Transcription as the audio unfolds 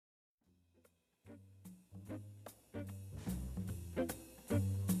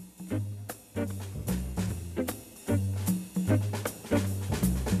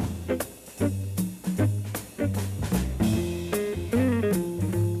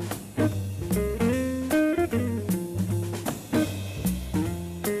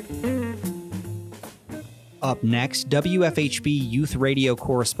Up next, WFHB youth radio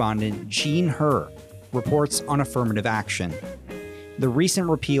correspondent Jean Herr reports on affirmative action. The recent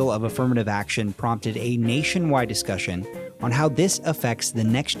repeal of affirmative action prompted a nationwide discussion on how this affects the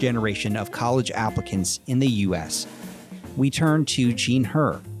next generation of college applicants in the U.S. We turn to Jean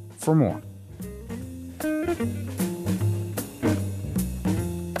Herr for more.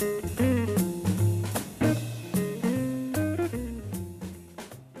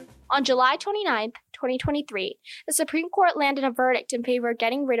 On July 29, 2023, the Supreme Court landed a verdict in favor of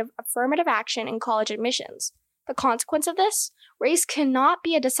getting rid of affirmative action in college admissions. The consequence of this? Race cannot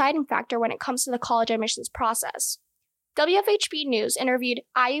be a deciding factor when it comes to the college admissions process. WFHB News interviewed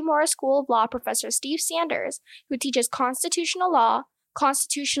IU Morris School of Law professor Steve Sanders, who teaches constitutional law,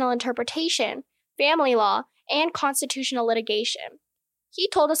 constitutional interpretation, family law, and constitutional litigation. He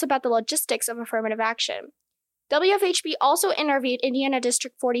told us about the logistics of affirmative action. WFHB also interviewed Indiana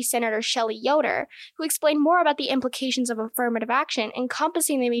District 40 Senator Shelley Yoder, who explained more about the implications of affirmative action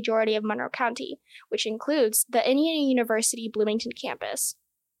encompassing the majority of Monroe County, which includes the Indiana University Bloomington campus.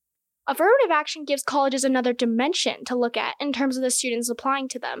 Affirmative action gives colleges another dimension to look at in terms of the students applying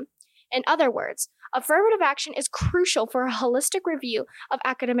to them. In other words, affirmative action is crucial for a holistic review of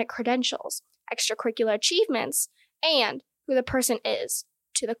academic credentials, extracurricular achievements, and who the person is,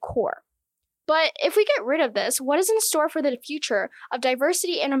 to the core. But if we get rid of this, what is in store for the future of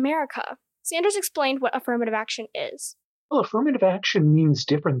diversity in America? Sanders explained what affirmative action is. Well, affirmative action means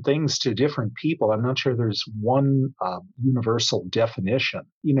different things to different people. I'm not sure there's one universal definition.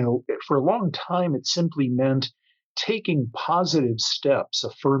 For a long time, it simply meant taking positive steps,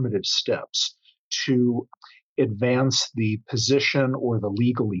 affirmative steps, to advance the position or the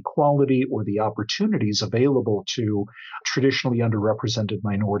legal equality or the opportunities available to traditionally underrepresented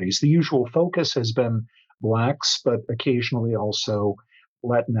minorities. The usual focus has been Blacks, but occasionally also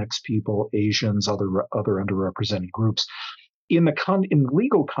Latinx people, Asians, other underrepresented groups. In the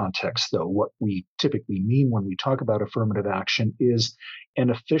legal context, though, what we typically mean when we talk about affirmative action is an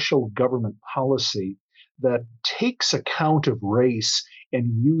official government policy that takes account of race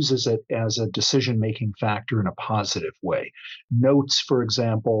and uses it as a decision-making factor in a positive way. Notes, for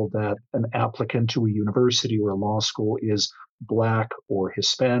example, that an applicant to a university or a law school is Black or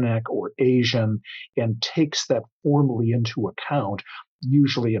Hispanic or Asian, and takes that formally into account,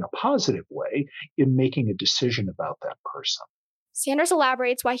 usually in a positive way, in making a decision about that person. Sanders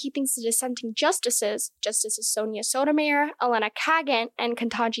elaborates why he thinks the dissenting Justices Sonia Sotomayor, Elena Kagan, and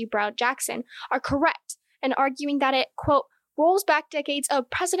Ketanji Brown Jackson, are correct, and arguing that it, quote, rolls back decades of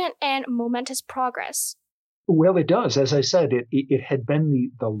precedent and momentous progress. Well, it does. As I said, it had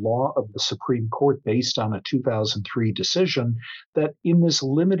been the law of the Supreme Court based on a 2003 decision that in this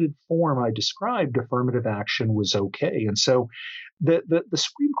limited form I described, affirmative action was okay. And so the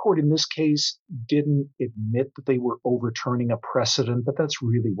Supreme Court in this case didn't admit that they were overturning a precedent, but that's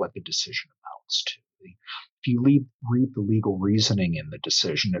really what the decision amounts to. If you read the legal reasoning in the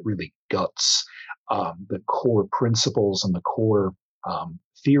decision, it really guts the core principles and the core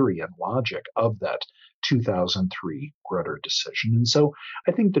theory and logic of that 2003 Grutter decision. And so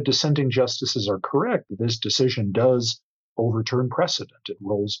I think the dissenting justices are correct that this decision does overturn precedent. It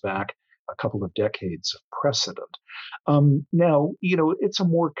rolls back a couple of decades of precedent. Now, it's a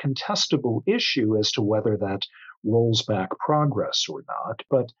more contestable issue as to whether that rolls back progress or not.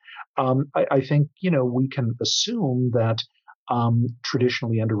 But I think, we can assume that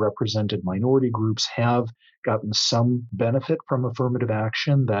traditionally underrepresented minority groups have gotten some benefit from affirmative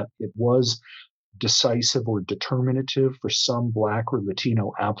action, that it was decisive or determinative for some Black or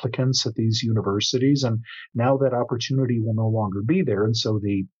Latino applicants at these universities. And now that opportunity will no longer be there. And so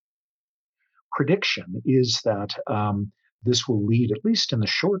the prediction is that this will lead, at least in the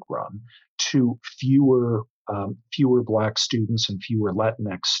short run, to fewer Black students and fewer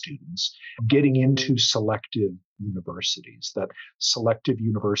Latinx students getting into selective universities. That selective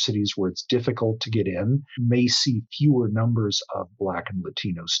universities where it's difficult to get in may see fewer numbers of Black and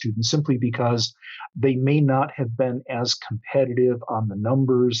Latino students simply because they may not have been as competitive on the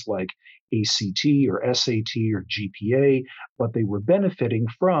numbers like ACT or SAT or GPA, but they were benefiting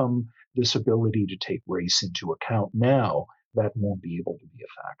from this ability to take race into account. Now that won't be able to be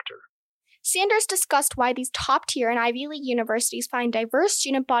a factor. Sanders discussed why these top-tier and Ivy League universities find diverse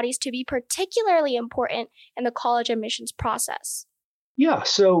student bodies to be particularly important in the college admissions process. Yeah,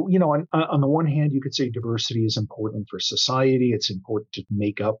 so, on the one hand, you could say diversity is important for society. It's important to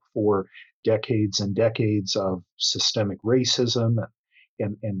make up for decades and decades of systemic racism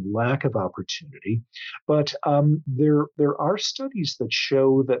and lack of opportunity. But there are studies that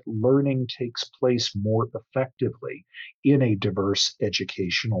show that learning takes place more effectively in a diverse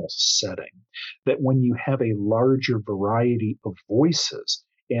educational setting. That when you have a larger variety of voices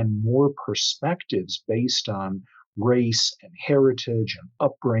and more perspectives based on race and heritage and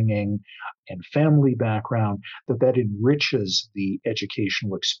upbringing and family background, that enriches the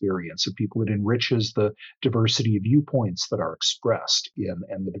educational experience of people. It enriches the diversity of viewpoints that are expressed in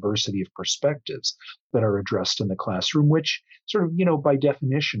and the diversity of perspectives that are addressed in the classroom, which sort of, by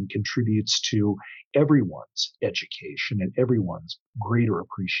definition, contributes to everyone's education and everyone's greater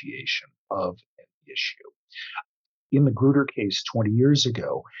appreciation of an issue. In the Grutter case 20 years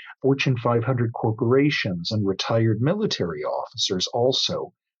ago, Fortune 500 corporations and retired military officers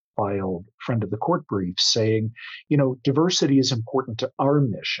also filed friend of the court briefs saying, diversity is important to our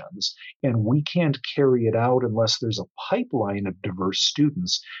missions, and we can't carry it out unless there's a pipeline of diverse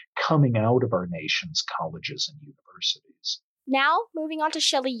students coming out of our nation's colleges and universities. Now, moving on to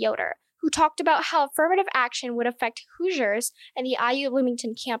Shelley Yoder, who talked about how affirmative action would affect Hoosiers and the IU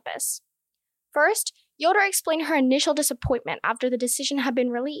Bloomington campus. First, Yoder explained her initial disappointment after the decision had been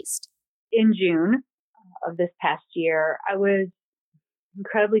released. In June of this past year, I was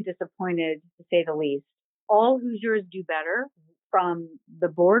incredibly disappointed, to say the least. All Hoosiers do better from the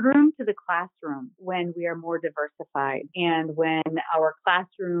boardroom to the classroom when we are more diversified, and when our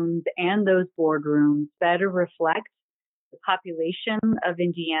classrooms and those boardrooms better reflect the population of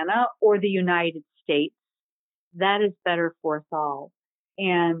Indiana or the United States. That is better for us all.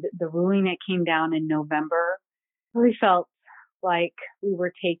 And the ruling that came down in November really felt like we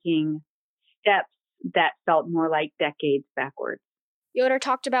were taking steps that felt more like decades backwards. Yoder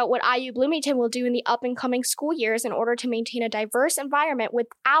talked about what IU Bloomington will do in the up-and-coming school years in order to maintain a diverse environment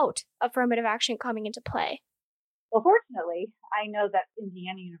without affirmative action coming into play. Well, fortunately, I know that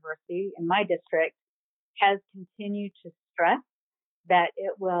Indiana University in my district has continued to stress that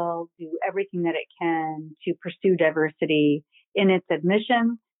it will do everything that it can to pursue diversity in its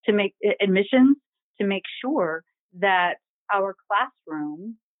admissions to make sure that our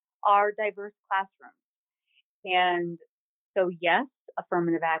classrooms are diverse classrooms. And so, yes,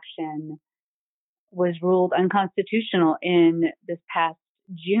 affirmative action was ruled unconstitutional in this past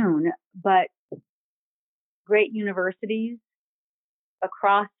June, but great universities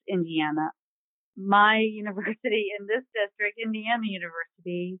across Indiana, my university in this district, Indiana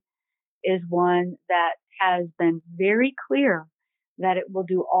University, is one that has been very clear that it will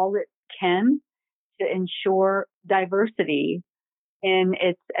do all it can to ensure diversity in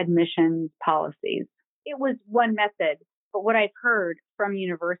its admissions policies. It was one method, but what I've heard from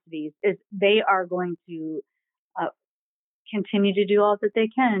universities is they are going to continue to do all that they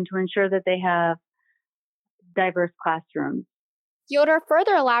can to ensure that they have diverse classrooms. Yoder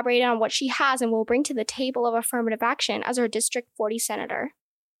further elaborated on what she has and will bring to the table of affirmative action as her District 40 senator.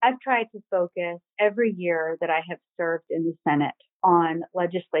 I've tried to focus every year that I have served in the Senate on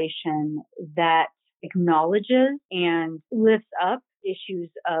legislation that acknowledges and lifts up issues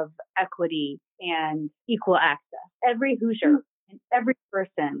of equity and equal access. Every Hoosier and every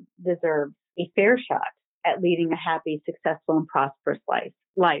person deserves a fair shot at leading a happy, successful, and prosperous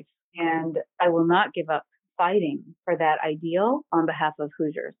life. And I will not give up fighting for that ideal on behalf of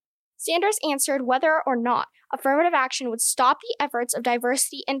Hoosiers. Sanders answered whether or not affirmative action would stop the efforts of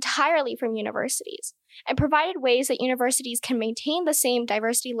diversity entirely from universities, and provided ways that universities can maintain the same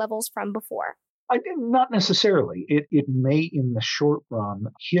diversity levels from before. Not necessarily. It may, in the short run,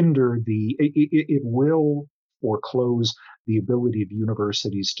 hinder it will foreclose the ability of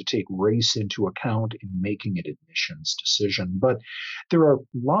universities to take race into account in making an admissions decision. But there are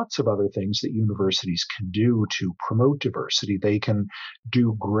lots of other things that universities can do to promote diversity. They can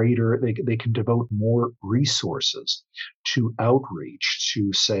do greater, they can devote more resources to outreach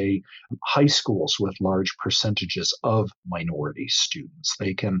to, say, high schools with large percentages of minority students.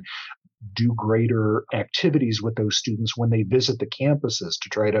 They can do greater activities with those students when they visit the campuses to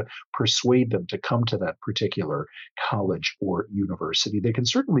try to persuade them to come to that particular college or university. They can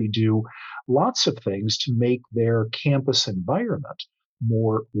certainly do lots of things to make their campus environment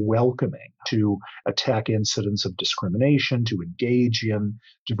more welcoming, to attack incidents of discrimination, to engage in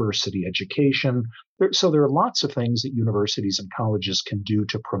diversity education. So there are lots of things that universities and colleges can do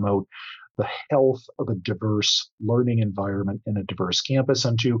to promote the health of a diverse learning environment in a diverse campus,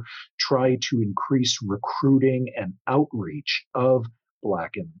 and to try to increase recruiting and outreach of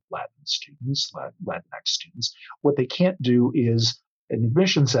Black and Latin students, Latinx students. What they can't do is an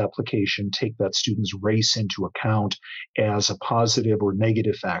admissions application take that student's race into account as a positive or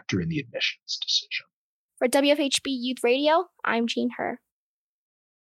negative factor in the admissions decision. For WFHB Youth Radio, I'm Jean Herr.